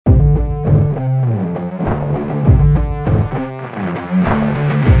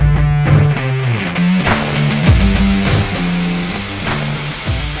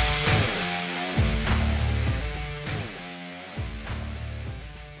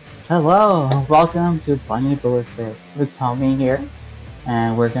Hello, welcome to Buni Ballistics. It's Tommy here,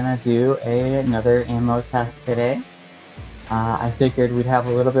 and we're gonna do another ammo test today. I figured we'd have a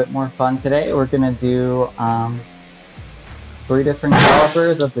little bit more fun today. We're gonna do 3 different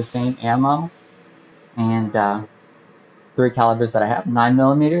calibers of the same ammo, and 3 calibers that I have: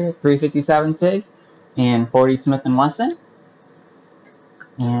 9mm, 357 SIG, and 40 Smith & Wesson.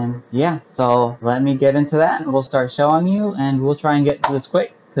 And yeah, so let me get into that, and we'll start showing you, and we'll try and get to this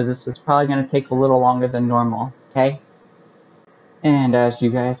quick, because this is probably going to take a little longer than normal, okay? And as you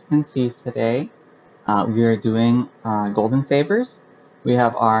guys can see today, we are doing Golden Sabers. We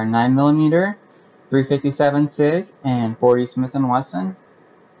have our 9mm, 357 SIG, and 40 Smith & Wesson.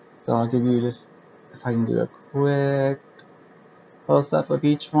 So I'll give you just, if I can do a quick close-up of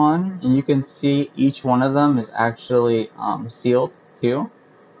each one. And you can see each one of them is actually sealed too,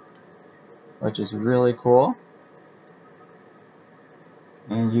 which is really cool.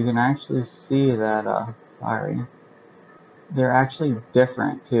 And you can actually see that, they're actually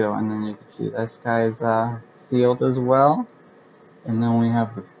different too. And then you can see this guy's sealed as well. And then we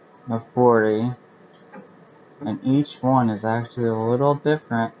have the 40. And each one is actually a little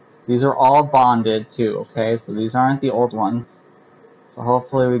different. These are all bonded too, okay? So these aren't the old ones. So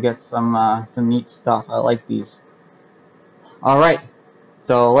hopefully we get some neat stuff. I like these. Alright,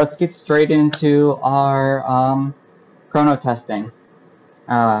 so let's get straight into our chrono testing.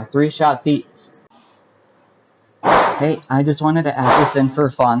 3 shots each. Hey, I just wanted to add this in for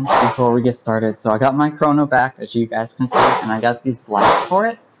fun before we get started. So I got my chrono back, as you guys can see, and I got these lights for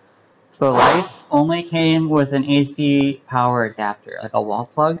it. So the lights only came with an AC power adapter, like a wall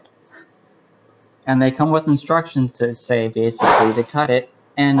plug. And they come with instructions to say, basically, to cut it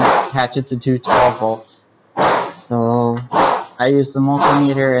and attach it to 212 volts. So I used the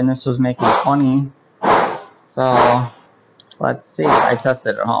multimeter, and this was making 20. So let's see. I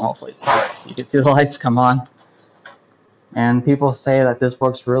tested it at home. Hopefully it works. You can see the lights come on. And people say that this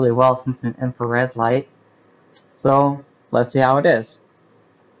works really well since it's an infrared light. So let's see how it is.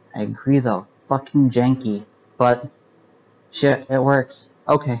 I agree though. Fucking janky. But shit, it works.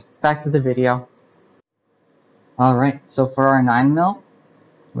 Okay, back to the video. Alright, so for our 9mm,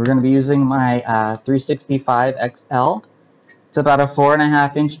 we're going to be using my 365 XL. It's about a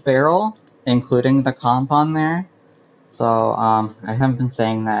 4.5-inch barrel, including the comp on there. So I haven't been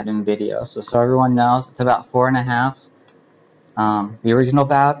saying that in video, so everyone knows it's about 4.5. The original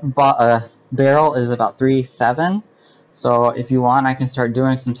barrel is about 3.7. So if you want, I can start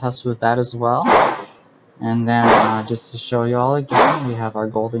doing some tests with that as well. And then just to show you all again, we have our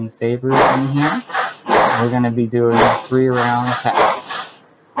Golden Saber in here. We're going to be doing 3-round tests.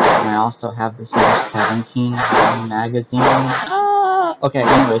 And I also have this new 17-round magazine. Okay,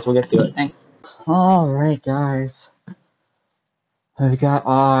 anyways, we'll get to it. Thanks. Alright, guys. We've got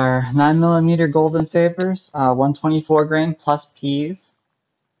our 9mm Golden Sabers, 124 grain plus Ps.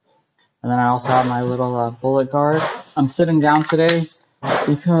 And then I also have my little bullet guard. I'm sitting down today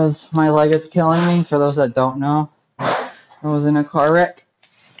because my leg is killing me. For those that don't know, I was in a car wreck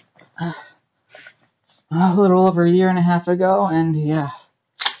a little over 1.5 years ago, and yeah,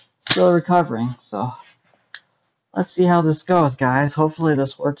 still recovering. So let's see how this goes, guys. Hopefully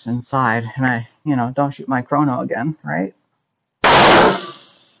this works inside, and I, don't shoot my chrono again, right?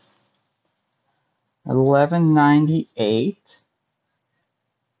 1198.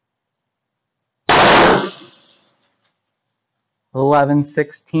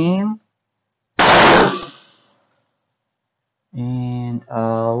 1116. And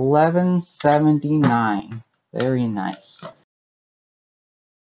 1179. Very nice.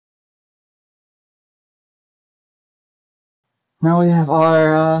 Now we have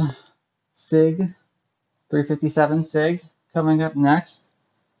our SIG, 357 SIG, coming up next.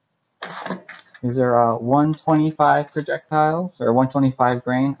 These are 125 projectiles, or 125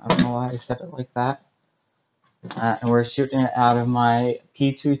 grain. I don't know why I said it like that. And we're shooting it out of my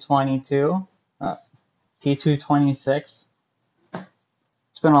p222, p226.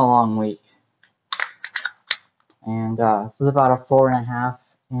 It's been a long week. And this is about a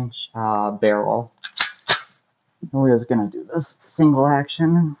 4.5-inch barrel. We're just gonna do this single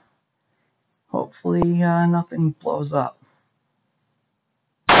action. Hopefully nothing blows up.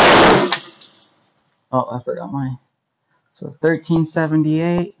 Oh, I forgot mine. So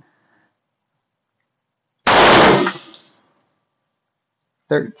 1378.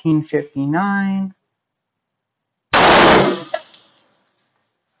 1359.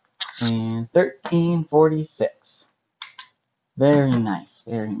 And 1346. Very nice,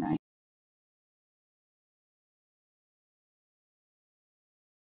 very nice.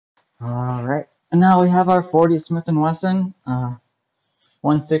 Alright, and now we have our 40 Smith & Wesson.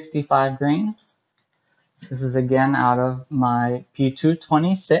 165 grain. This is again out of my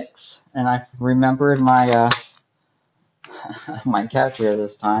p226, and I remembered my my cap here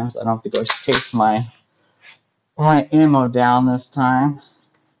this time, so I don't have to go chase my ammo down this time.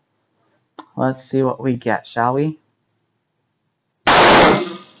 Let's see what we get, shall we?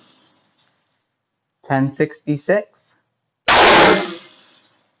 1066,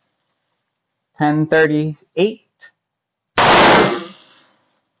 1038,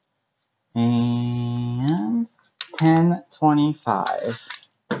 and 1025.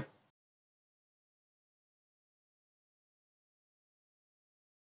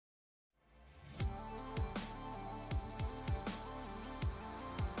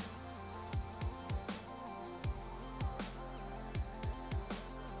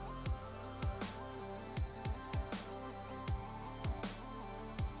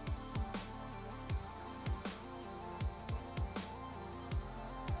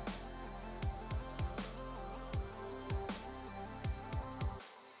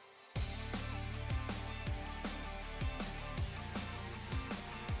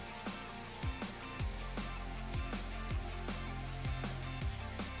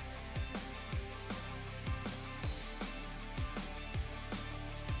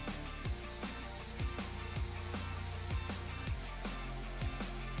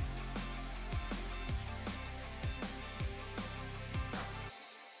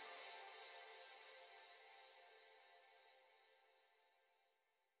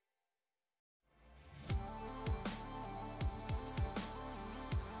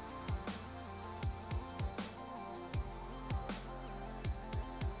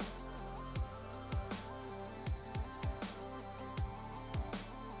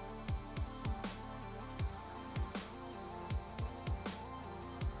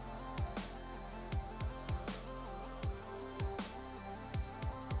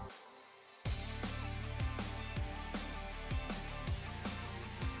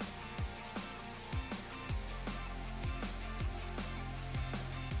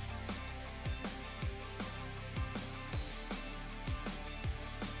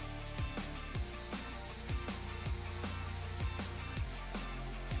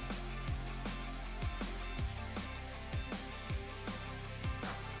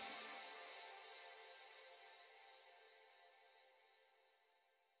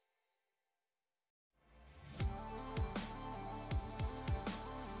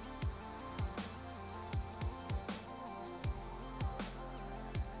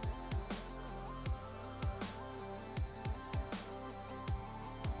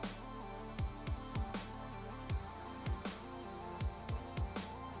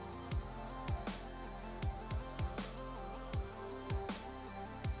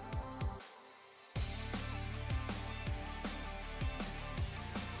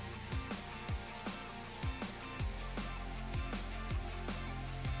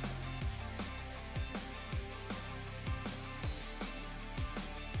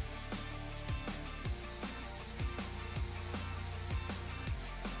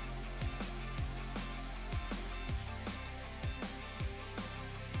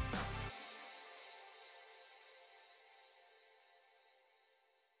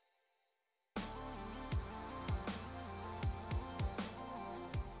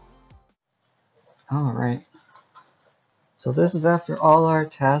 Alright, so this is after all our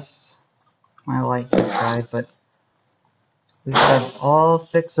tests. My lights have died, but we had all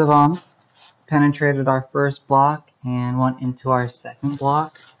 6 of them penetrated our first block and went into our second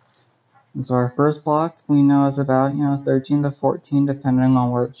block. And so our first block we know is about 13 to 14 depending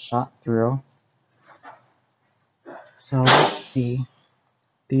on where it's shot through. So let's see.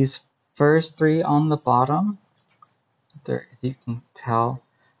 These first 3 on the bottom, if you can tell,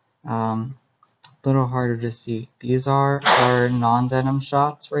 a little harder to see. These are our non-denim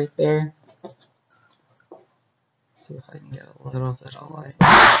shots right there. Let's see if I can get a little bit of light.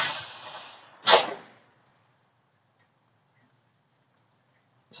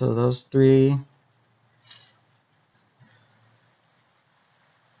 So those 3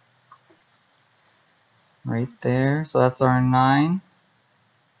 right there. So that's our 9.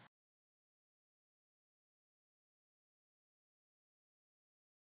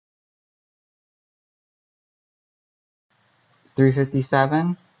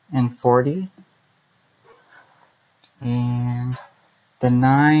 .357 and 40. And the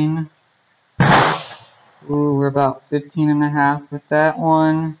 9, ooh, we're about 15.5 with that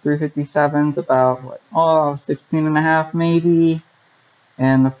one. 357's about 16.5 maybe.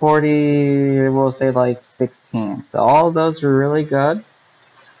 And the 40, we'll say like 16. So all of those are really good.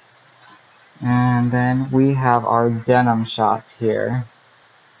 And then we have our denim shots here.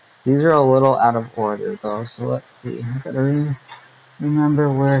 These are a little out of order though, so let's see. I gotta remember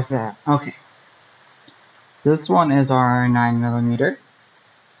where's that. Okay. This one is our 9mm.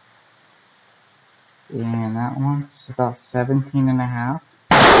 And that one's about 17.5.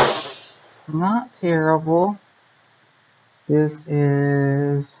 Not terrible. This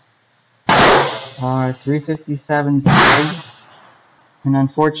is our 357 SIG. And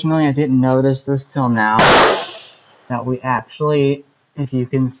unfortunately, I didn't notice this till now, that we actually, if you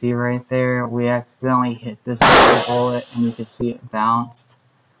can see right there, we accidentally hit this bullet and you can see it bounced.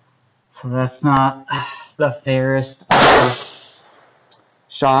 So that's not the fairest of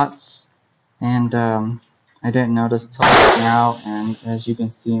shots. And I didn't notice till now, and as you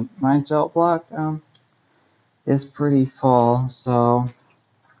can see, my gel block is pretty full, so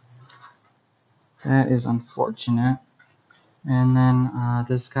that is unfortunate. And then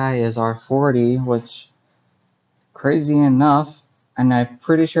this guy is our 40, which, crazy enough, and I'm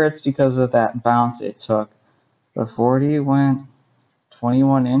pretty sure it's because of that bounce it took. The 40 went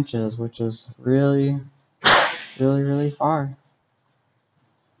 21 inches, which is really, really, really far.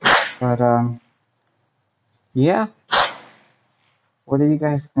 But yeah. What do you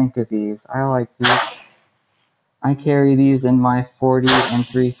guys think of these? I like these. I carry these in my 40 and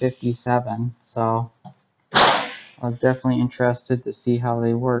 357, so I was definitely interested to see how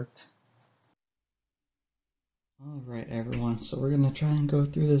they worked. Alright everyone, so we're going to try and go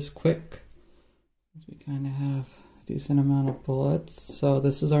through this quick, since we kind of have a decent amount of bullets. So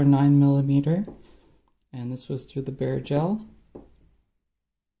this is our 9mm, and this was through the bare gel.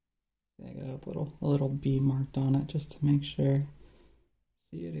 I got a little B marked on it just to make sure.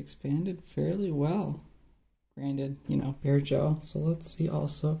 See, it expanded fairly well. Granted, you know, bare gel. So let's see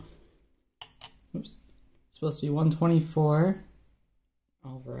also. Oops. It's supposed to be 124.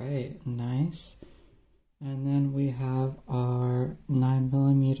 Alright, nice. And then we have our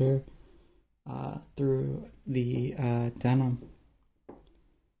 9mm through the denim.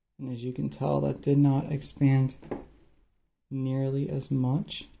 And as you can tell, that did not expand nearly as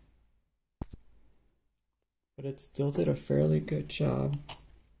much. But it still did a fairly good job.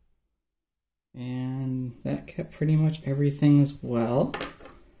 And that kept pretty much everything as well.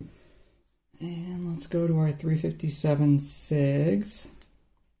 And let's go to our 357 SIGs.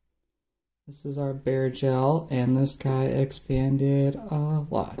 This is our bare gel, and this guy expanded a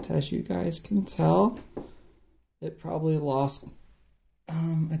lot, as you guys can tell. It probably lost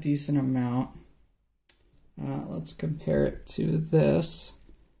a decent amount. Let's compare it to this,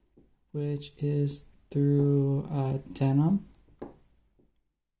 which is through Denim.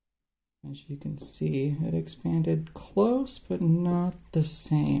 As you can see, it expanded close, but not the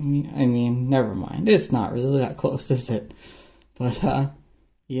same. I mean, never mind. It's not really that close, is it? But,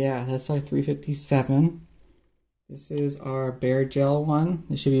 yeah, that's our 357. This is our bare gel one.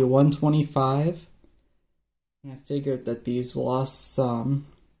 It should be 125. And I figured that these lost some.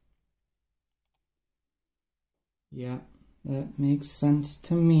 Yeah, that makes sense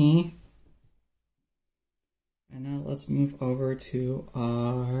to me. And now let's move over to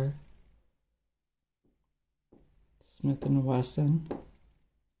our Smith & Wesson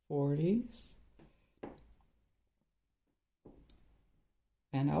 40s.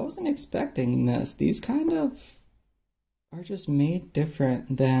 And I wasn't expecting this. These kind of are just made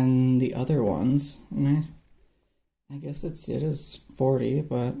different than the other ones. And I guess it is 40,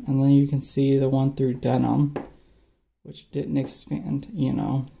 but and then you can see the one through Denim, which didn't expand, you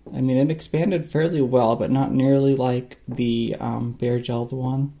know. I mean, it expanded fairly well, but not nearly like the bare gelled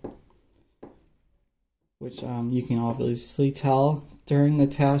one, which you can obviously tell during the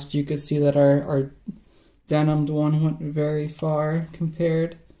test. You could see that our denimed one went very far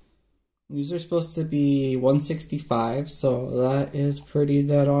compared. These are supposed to be 165, so that is pretty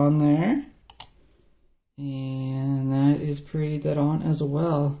dead on there. And that is pretty dead on as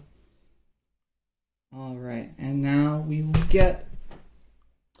well. Alright, and now we will get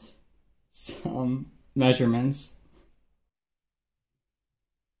some measurements.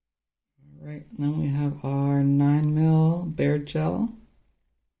 Alright, now we have our 9mm bare gel.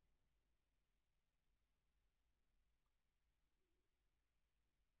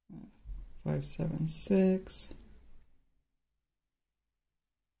 .576.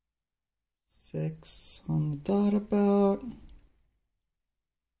 6 on the dot about.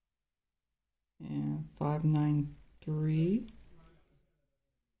 And 593.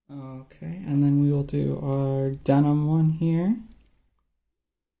 Okay, and then we will do our denim one here.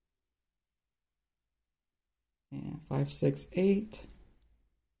 And 568.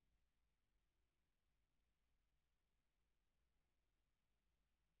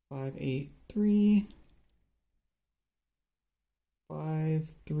 583. 5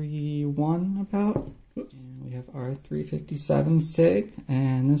 531 about. Oops. And we have our 357 SIG,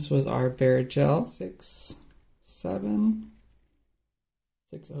 and this was our Bear Gel 607,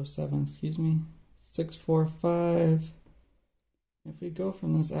 excuse me, 645. If we go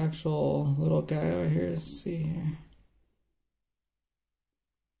from this actual little guy over here, let's see here,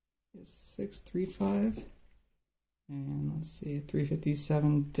 635, and let's see,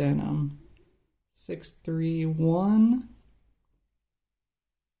 357 Denim, 631,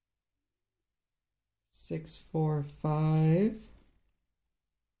 645,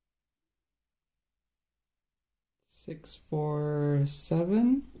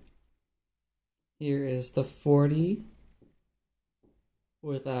 647. Here is the 40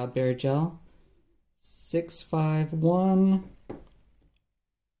 with Bear Gel, 651,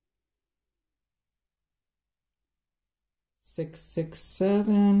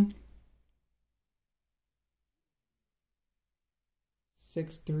 667,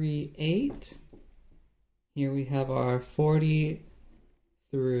 638. Here we have our 40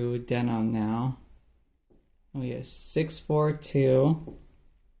 through Denim now. We have 642,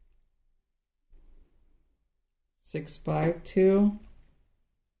 652,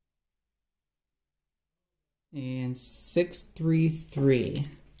 and 633.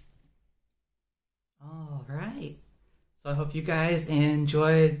 All right. So I hope you guys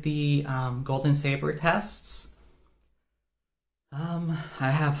enjoyed the Golden Saber tests. I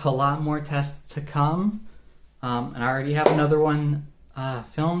have a lot more tests to come. And I already have another one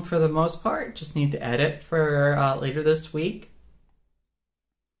filmed for the most part. Just need to edit for later this week.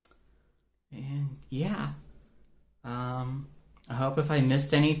 And yeah. I hope if I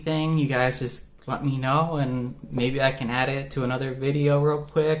missed anything, you guys just let me know, and maybe I can add it to another video real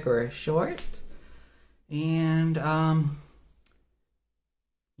quick or a short. And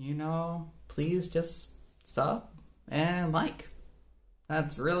you know, please just sub and like.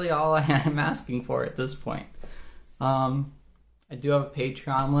 That's really all I am asking for at this point. I do have a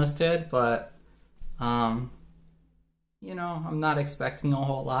Patreon listed, but you know, I'm not expecting a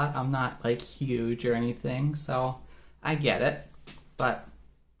whole lot. I'm not like huge or anything, so I get it. But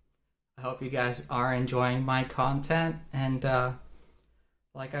I hope you guys are enjoying my content, and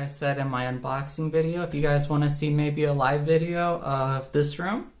like I said in my unboxing video, if you guys want to see maybe a live video of this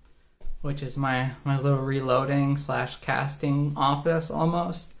room, which is my little reloading / casting office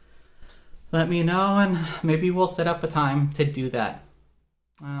almost, let me know, and maybe we'll set up a time to do that.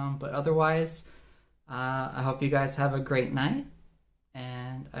 But otherwise, I hope you guys have a great night,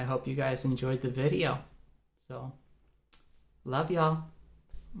 and I hope you guys enjoyed the video. So, love y'all.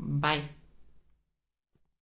 Bye.